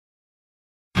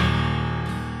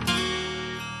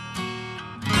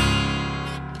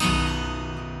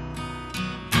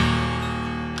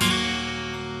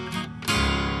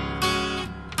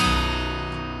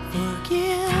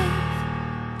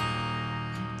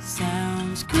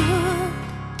Sounds good.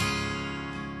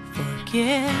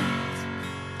 Forget.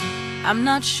 I'm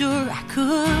not sure I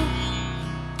could.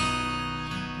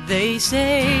 They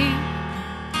say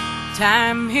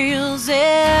time heals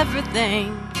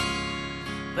everything,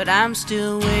 but I'm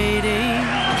still waiting.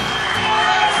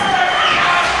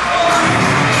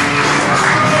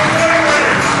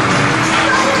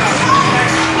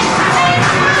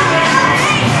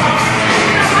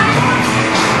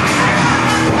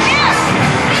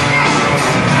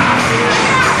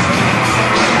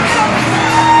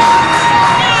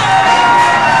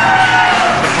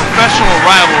 Professional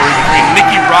rivalry between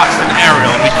Nikki, Roxx, and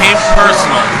Ariel became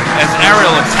personal as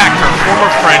Ariel attacked her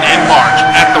former friend in March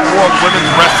at the World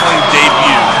Women's Wrestling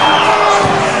debut.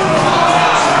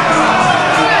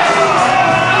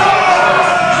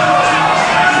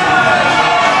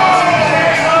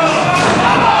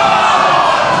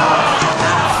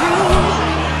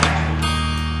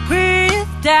 With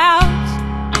doubt,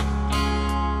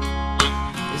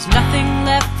 there's nothing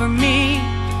left for me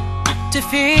to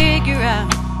figure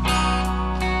out.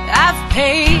 I've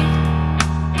paid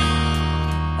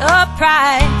a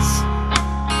price,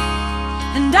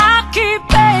 and I'll keep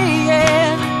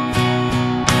paying.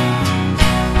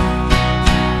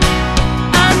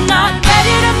 I'm not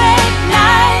ready to make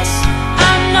nice.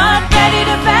 I'm not ready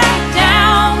to back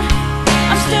down.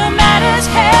 I'm still mad as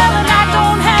hell, and I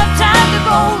don't have time to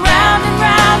go round and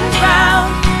round and round.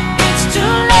 It's too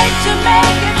late to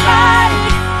make it right.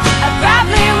 I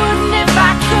probably wouldn't if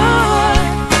I could,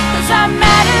 'cause I'm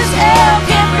mad as hell,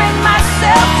 can't bring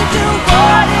myself to do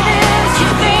what it is you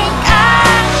think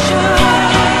I should.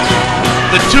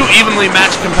 The two evenly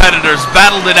matched competitors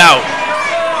battled it out.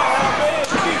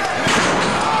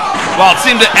 While it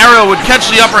seemed that Ariel would catch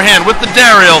the upper hand with the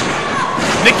Dariel,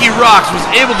 Nikki Roxx was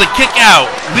able to kick out,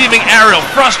 leaving Ariel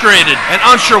frustrated and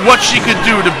unsure what she could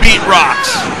do to beat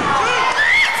Roxx.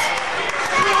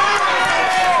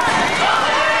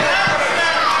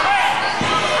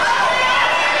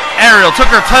 Ariel took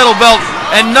her title belt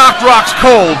and knocked Roxx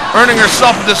cold, earning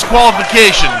herself a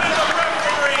disqualification.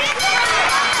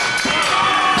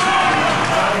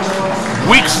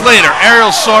 Weeks later,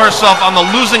 Ariel saw herself on the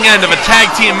losing end of a tag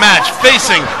team match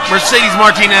facing Mercedes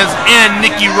Martinez and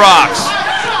Nikki Roxx.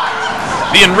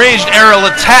 The enraged Ariel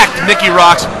attacked Nikki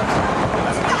Roxx,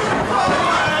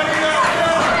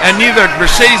 and neither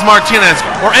Mercedes Martinez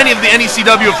or any of the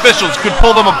NECW officials could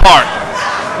pull them apart.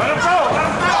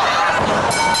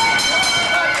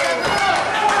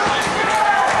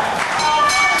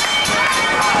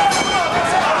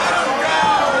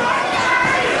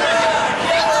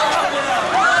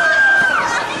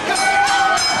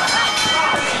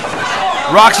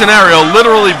 Roxx and Ariel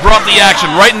literally brought the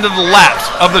action right into the laps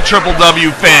of the Triple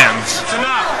W fans. It's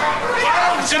enough.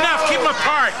 It's enough. Keep them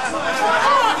apart.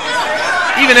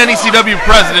 Even NECW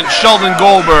President Sheldon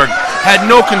Goldberg had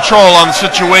no control on the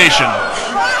situation.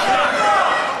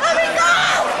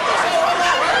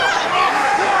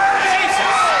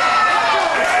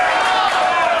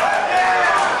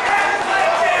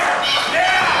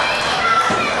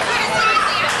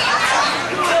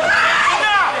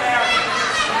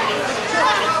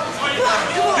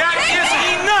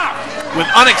 With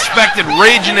unexpected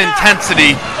rage and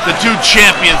intensity, the two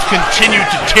champions continued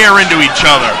to tear into each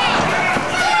other.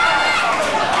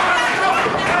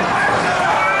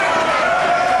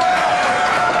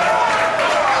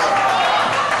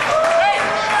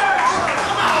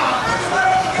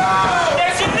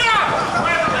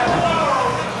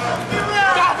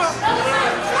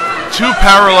 Two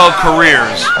parallel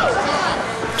careers,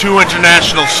 two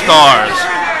international stars.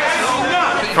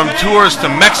 From tours to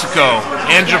Mexico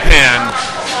and Japan,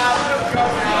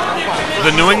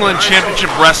 the New England Championship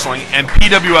Wrestling and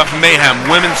PWF Mayhem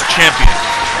Women's Champions.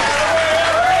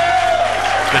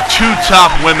 The two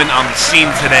top women on the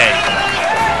scene today.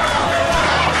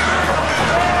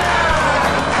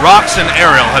 Roxx and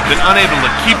Ariel have been unable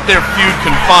to keep their feud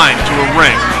confined to a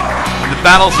ring, and the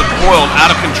battles have boiled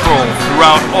out of control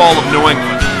throughout all of New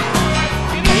England.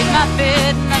 Made my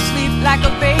bed and I sleep like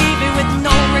a baby with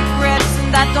no regrets.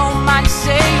 I don't mind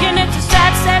saying it's a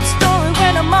sad, sad story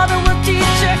when a mother will teach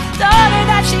her daughter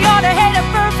that she ought to hate a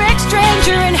perfect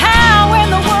stranger. And how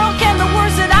in the world can the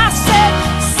words that I said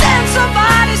send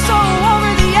somebody so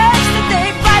over the edge that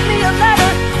they write me a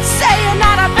letter saying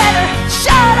that I better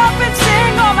shut up and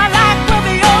sing or my life will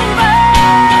be over.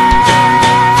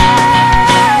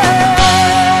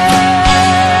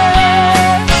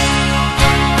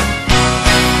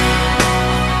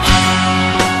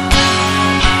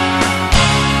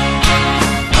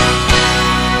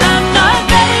 I'm not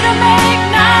ready to make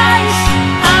nice.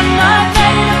 I'm not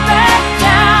ready to back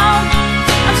down.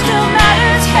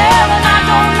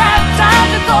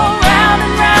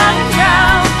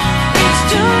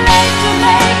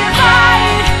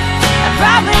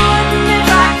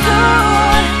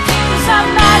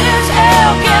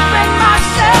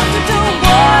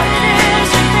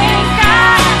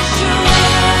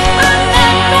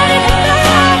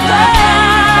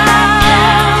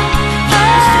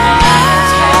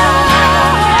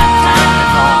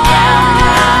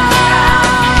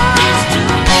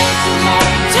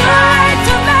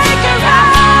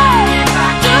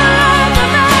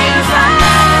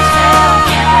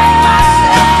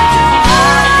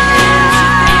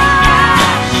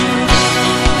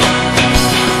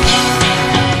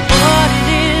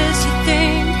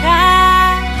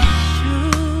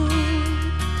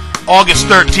 August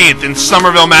 13th in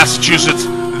Somerville, Massachusetts,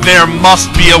 there must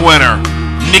be a winner.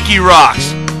 Nikki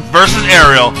Roxx versus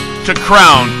Ariel to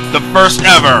crown the first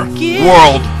ever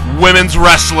World Women's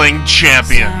Wrestling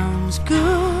Champion. Sounds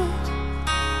good.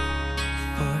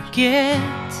 Forget.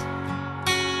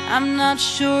 I'm not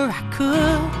sure I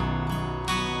could.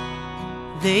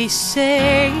 They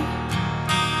say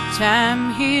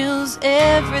time heals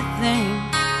everything,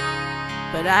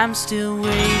 but I'm still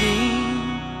waiting.